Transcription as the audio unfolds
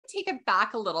take it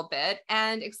back a little bit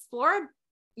and explore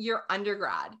your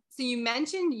undergrad. So you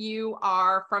mentioned you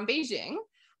are from Beijing.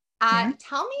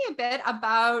 Tell me a bit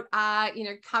about,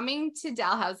 coming to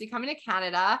Dalhousie, coming to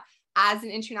Canada as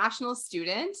an international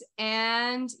student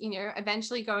and,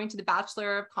 eventually going to the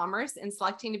Bachelor of Commerce and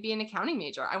selecting to be an accounting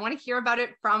major. I want to hear about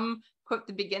it from, quote,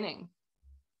 the beginning.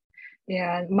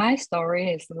 Yeah, my story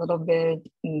is a little bit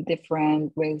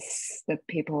different with the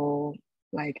people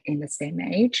like in the same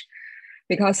age,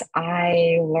 because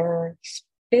I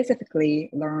specifically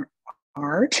learned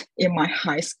art in my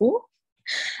high school,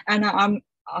 and I'm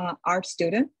an art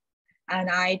student, and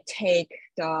I take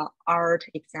the art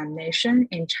examination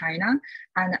in China,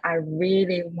 and I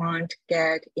really want to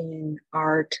get in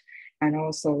art and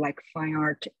also like fine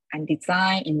art and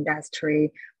design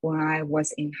industry when I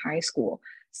was in high school.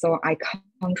 So I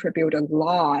contribute a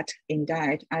lot in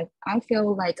that. I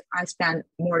feel like I spent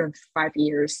more than 5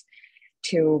 years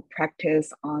to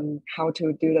practice on how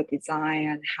to do the design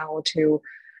and how to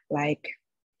like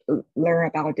learn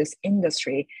about this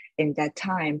industry in that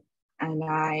time. And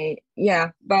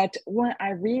but when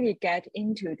I really get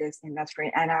into this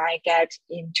industry and I get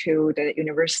into the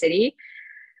university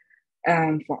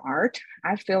for art,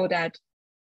 I feel that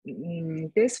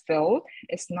this field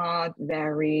is not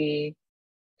very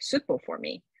suitable for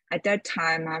me. At that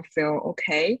time, I feel,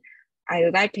 okay, I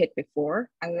liked it before.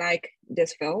 I like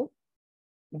this field.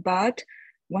 But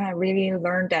when I really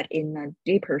learned that in a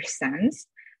deeper sense,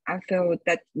 I feel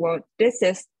that, well, this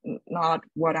is not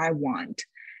what I want.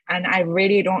 And I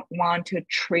really don't want to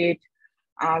treat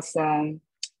as a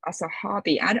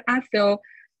hobby. I feel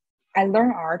I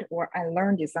learn art or I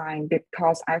learn design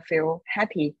because I feel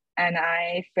happy. And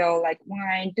I feel like when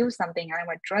I do something, I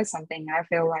would draw something, I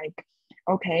feel like,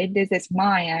 okay, this is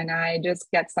mine. And I just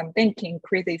get some thinking,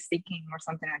 crazy thinking or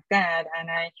something like that.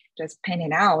 And I just paint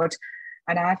it out.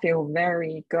 And I feel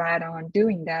very glad on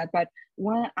doing that. But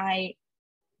when I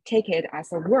take it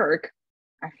as a work,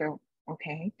 I feel,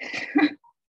 okay,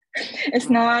 it's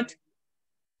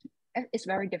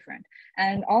very different.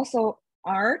 And also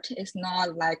art is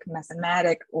not like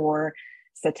mathematics or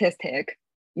statistic.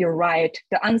 You're right.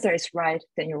 The answer is right,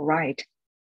 then you're right.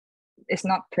 It's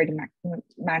not pretty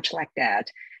much like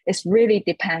that. It's really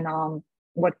depend on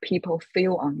what people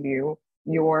feel on you,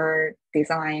 your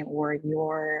design or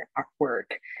your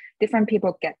artwork. Different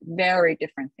people get very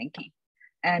different thinking.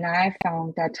 And I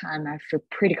found that time I feel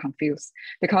pretty confused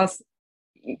because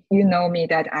you know me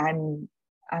that I'm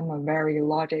a very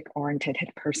logic-oriented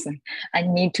person. I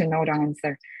need to know the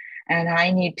answer. And I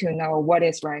need to know what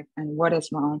is right and what is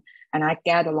wrong. And I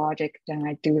get the logic, then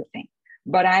I do the thing.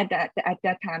 But at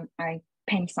that time, I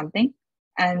paint something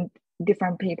and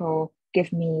different people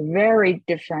give me very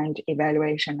different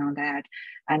evaluation on that.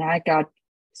 And I got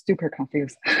super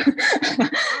confused.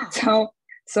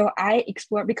 So I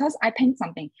explore, because I paint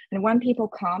something. And when people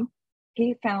come,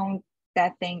 he found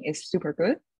that thing is super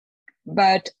good.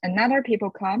 But another people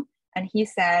come and he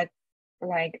said,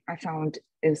 like, I found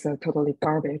is a totally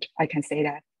garbage. I can say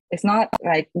that. It's not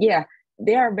like, yeah,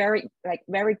 they are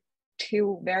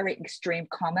two very extreme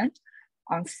comment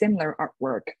on similar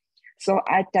artwork. So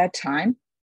at that time,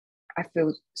 I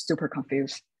feel super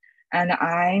confused.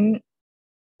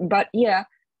 But yeah,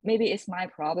 maybe it's my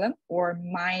problem or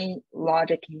my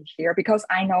logic in here, because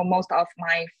I know most of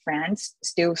my friends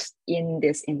still in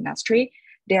this industry,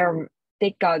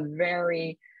 they got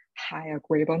very high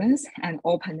agreeableness and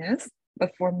openness.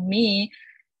 But for me,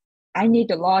 I need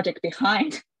the logic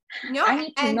behind. No, I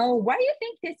need to know why you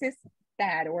think this is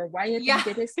bad or why you think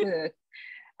it is good.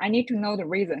 I need to know the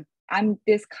reason. I'm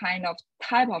this kind of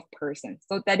type of person.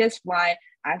 So that is why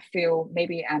I feel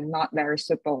maybe I'm not very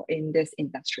suitable in this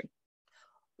industry.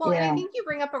 Well, and I think you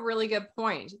bring up a really good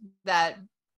point that,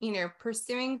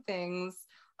 pursuing things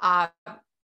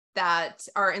that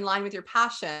are in line with your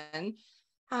passion,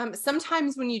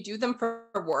 sometimes when you do them for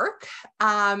work,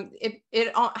 I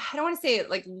don't want to say it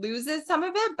like loses some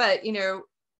of it, but,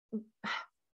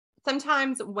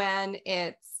 sometimes when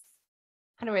it's,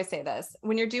 how do I say this?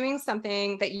 When you're doing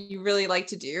something that you really like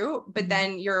to do, but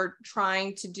then you're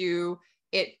trying to do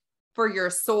it for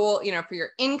your soul, for your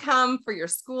income, for your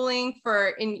schooling,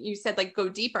 and you said like go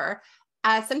deeper.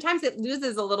 Sometimes it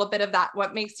loses a little bit of that,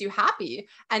 what makes you happy.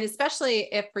 And especially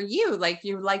if for you, like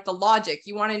you like the logic,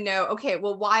 you want to know, okay,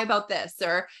 well, why about this?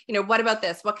 Or, what about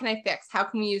this? What can I fix? How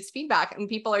can we use feedback? And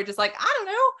people are just like, I don't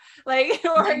know, like,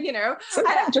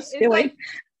 or, just feel like,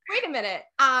 wait a minute.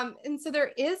 And so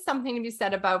there is something to be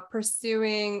said about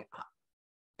pursuing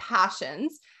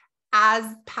passions. as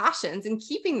passions and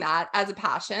keeping that as a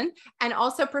passion, and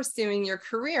also pursuing your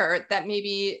career that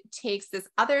maybe takes this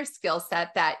other skill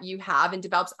set that you have and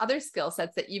develops other skill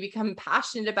sets that you become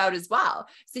passionate about as well.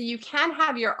 So you can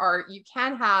have your art, you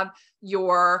can have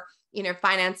your,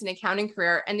 finance and accounting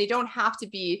career, and they don't have to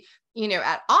be,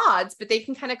 at odds, but they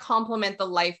can kind of complement the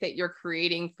life that you're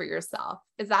creating for yourself.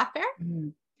 Is that fair?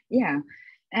 Yeah.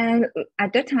 And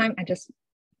at that time,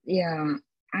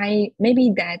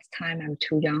 maybe that time I'm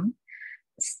too young.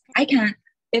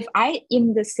 If I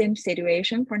in the same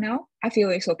situation for now, I feel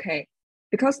it's okay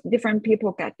because different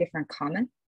people get different comment.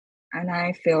 And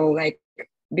I feel like,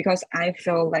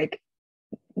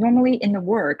 normally in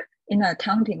the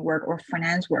accounting work or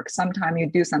finance work, sometimes you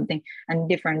do something and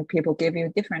different people give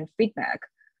you different feedback.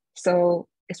 So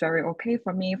it's very okay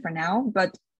for me for now.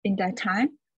 But in that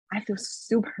time, I feel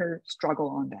super struggle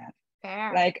on that.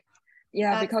 Fair.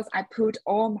 Because I put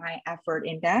all my effort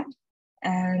in that.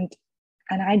 And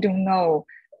I don't know,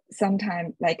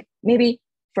 sometimes maybe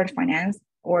for the finance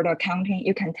or the accounting,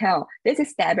 you can tell this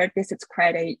is debit, this is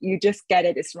credit. You just get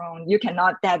it's wrong. You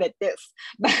cannot debit this.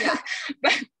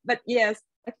 But yes,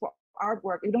 for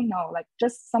artwork, you don't know.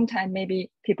 Just sometimes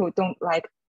maybe people don't like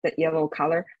the yellow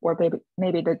color, or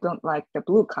maybe they don't like the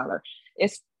blue color.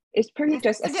 It's pretty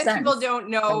just a sense. People don't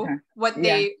know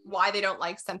sometimes. why they don't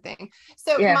like something.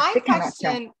 So yeah,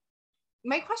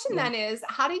 my question then is,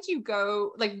 how did you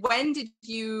go, when did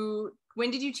you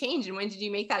change, and when did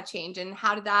you make that change, and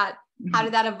how did that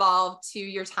evolve to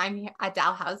your time at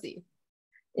Dalhousie?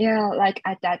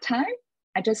 At that time,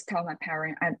 I just tell my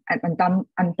parents, I'm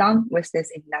done with this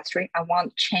industry. I want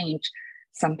to change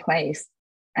someplace.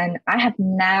 And I have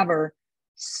never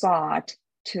thought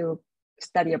to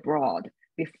study abroad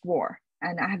before.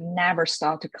 And I have never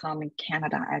thought to come in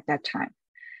Canada at that time.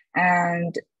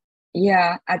 And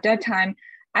at that time,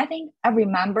 I think I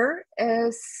remember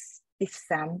is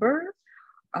December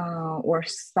or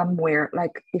somewhere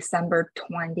December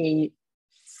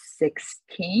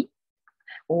 2016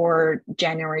 or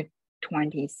January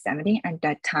 2017 at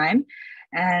that time.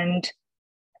 And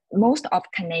most of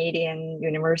Canadian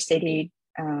university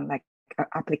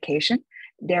application,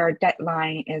 their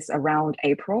deadline is around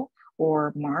April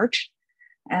or March.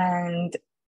 And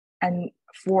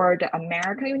for the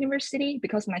American University,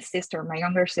 because my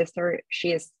younger sister,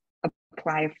 she is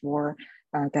applied for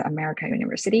the American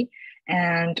University,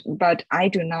 but I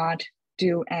do not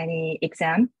do any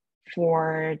exam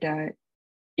for the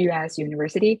US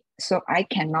University, so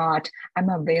I'm not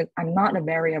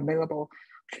very available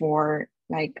for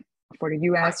the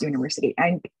US University.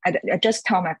 And I just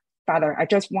tell my father, I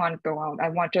just want to go out.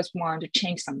 Just want to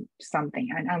change something,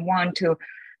 and I want to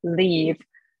live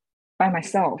by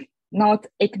myself, not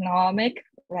economic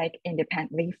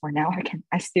independently. For now,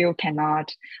 I still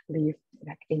cannot live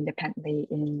independently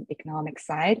in economic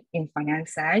side, in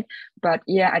finance side. But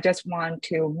I just want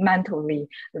to mentally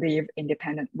live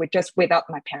independent without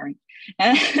my parents.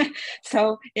 And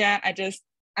so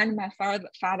and my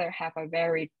father have a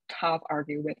very tough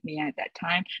argue with me at that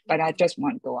time, but I just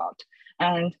want to go out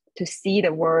and to see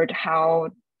the world,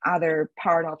 how other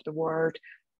part of the world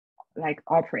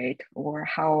operate, or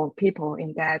how people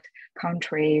in that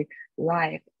country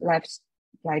lives,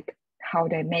 how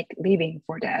they make living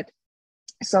for that.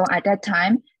 So at that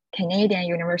time, Canadian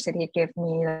University gave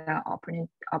me the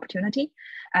opportunity,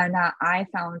 and I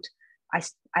found I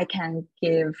can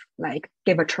give a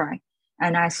try.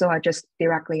 And I just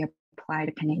directly applied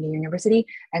to Canadian University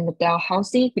and the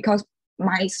Dalhousie, because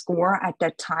my score at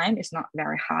that time is not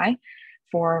very high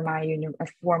for my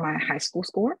high school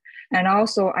score. And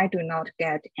also I do not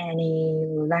get any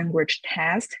language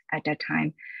test at that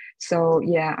time. So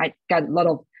I got a lot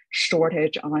of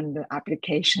shortage on the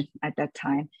application at that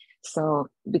time. So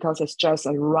because it's just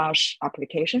a rush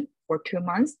application for 2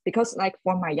 months, because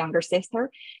for my younger sister,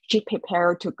 she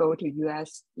prepared to go to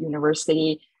US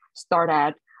University, start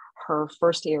at her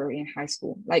first year in high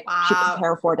school. Wow. She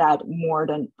prepared for that more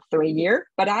than 3 years,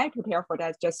 but I prepared for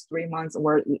that just 3 months,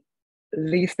 or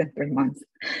least than 3 months.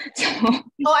 So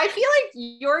I feel like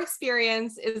your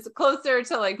experience is closer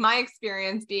to my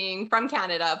experience being from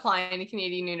Canada, applying to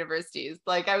Canadian universities.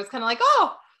 I was kind of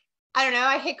I don't know,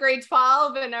 I hit grade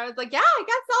 12 and I was I guess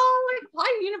I'll apply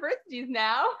to universities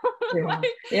now.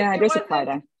 I just applied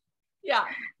that. Yeah.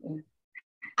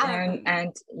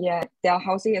 And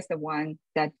Dalhousie is the one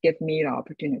that gave me the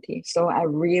opportunity. So I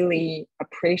really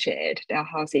appreciate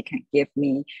Dalhousie can give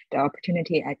me the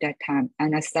opportunity at that time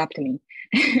and accept me.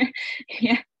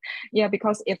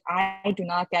 Because if I do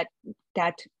not get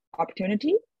that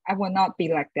opportunity, I will not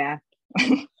be like that.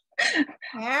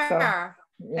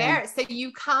 Yeah. Fair. So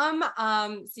you come,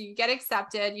 so you get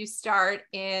accepted, you start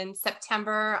in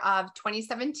September of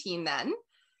 2017 then.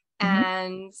 Mhm.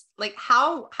 And like,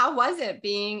 how was it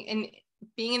being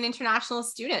an international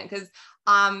student? Because,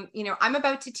 I'm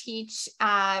about to teach,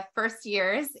 first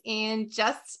years in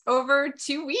just over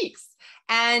 2 weeks.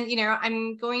 And,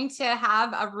 I'm going to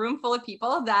have a room full of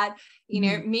people that,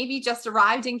 Mhm. maybe just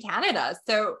arrived in Canada.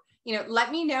 So,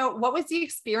 let me know, what was the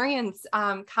experience,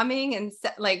 coming and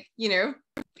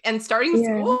and starting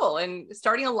Yeah. school and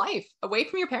starting a life away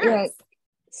from your Yeah. parents?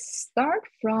 Start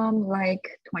from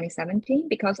like 2017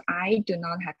 because I do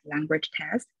not have language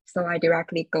test. So I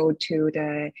directly go to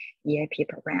the EAP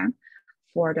program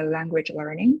for the language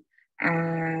learning.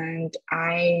 And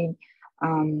I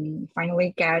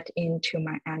finally get into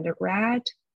my undergrad,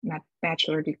 my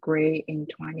bachelor degree in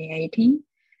 2018. Okay.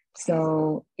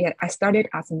 So yeah, I started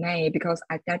as May because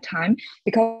at that time,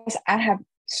 because I have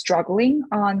struggling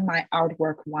on my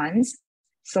artwork once,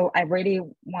 so I really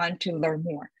want to learn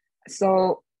more.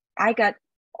 So I got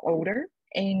older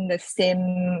in the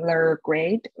similar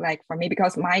grade, like for me,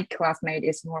 because my classmate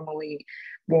is normally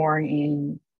born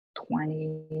in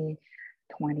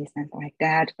 2020, something like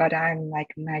that. But I'm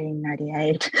like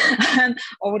 1998. I'm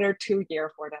older 2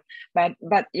 years for them.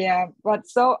 But yeah, but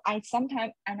so I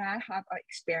sometimes and I have an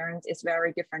experience is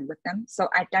very different with them. So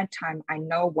at that time, I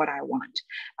know what I want.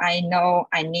 I know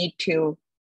I need to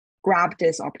grab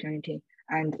this opportunity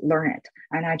and learn it.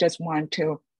 And I just want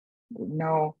to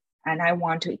know and I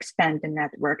want to expand the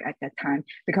network at that time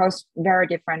because very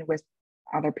different with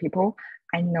other people.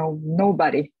 I know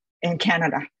nobody in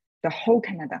Canada, the whole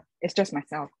Canada. It's just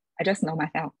myself. I just know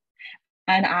myself.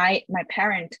 And my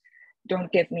parents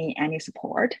don't give me any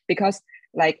support because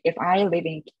like if I live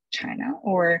in China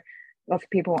or a lot of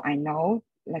people I know,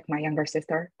 like my younger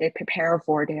sister, they prepare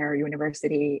for their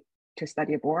university to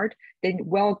study abroad, they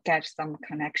will get some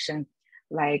connection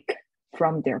like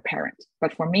from their parents.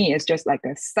 But for me, it's just like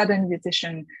a sudden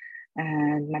decision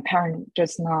and my parents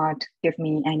just not give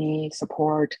me any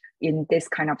support in this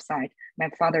kind of side. My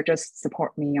father just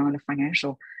support me on the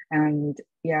financial. And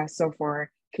yeah, so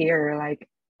for here, like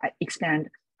I expand,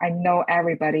 I know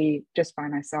everybody just by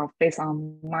myself based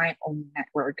on my own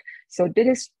network. So this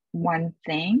is one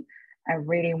thing I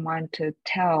really want to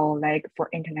tell like for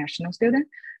international students,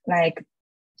 like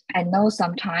I know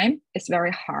sometimes it's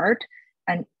very hard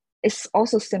and it's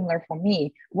also similar for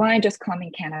me. When I just come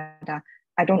in Canada,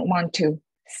 I don't want to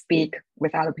speak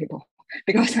with other people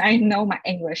because I know my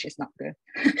English is not good.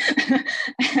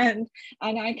 and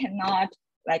I cannot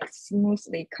like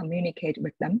smoothly communicate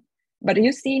with them. But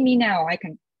you see me now, I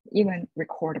can even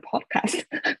record a podcast.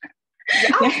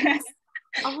 Yes. Yes.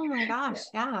 Oh my gosh.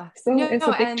 Yeah. So No, it's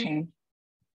a big and change.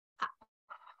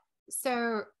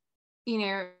 so, you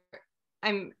know,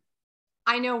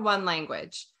 I know one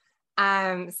language.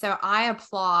 So I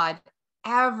applaud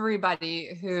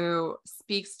everybody who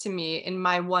speaks to me in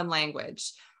my one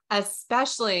language,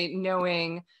 especially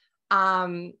knowing,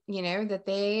 that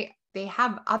they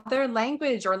have other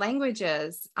language or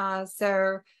languages.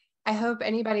 So I hope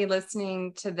anybody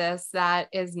listening to this that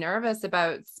is nervous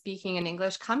about speaking in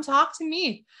English, come talk to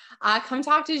me. Come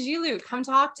talk to Xilu. Come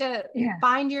talk to Yeah.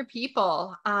 find your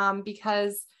people.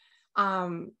 Because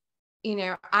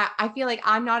I feel like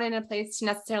I'm not in a place to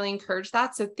necessarily encourage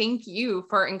that. So thank you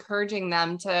for encouraging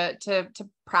them to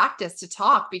practice, to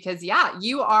talk, because yeah,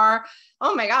 you are,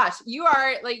 oh my gosh, you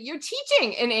are like, you're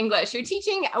teaching in English, you're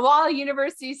teaching while a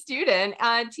university student,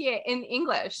 in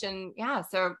English. And yeah,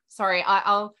 so sorry,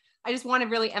 I just want to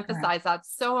really emphasize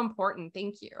that's so important.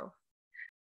 Thank you.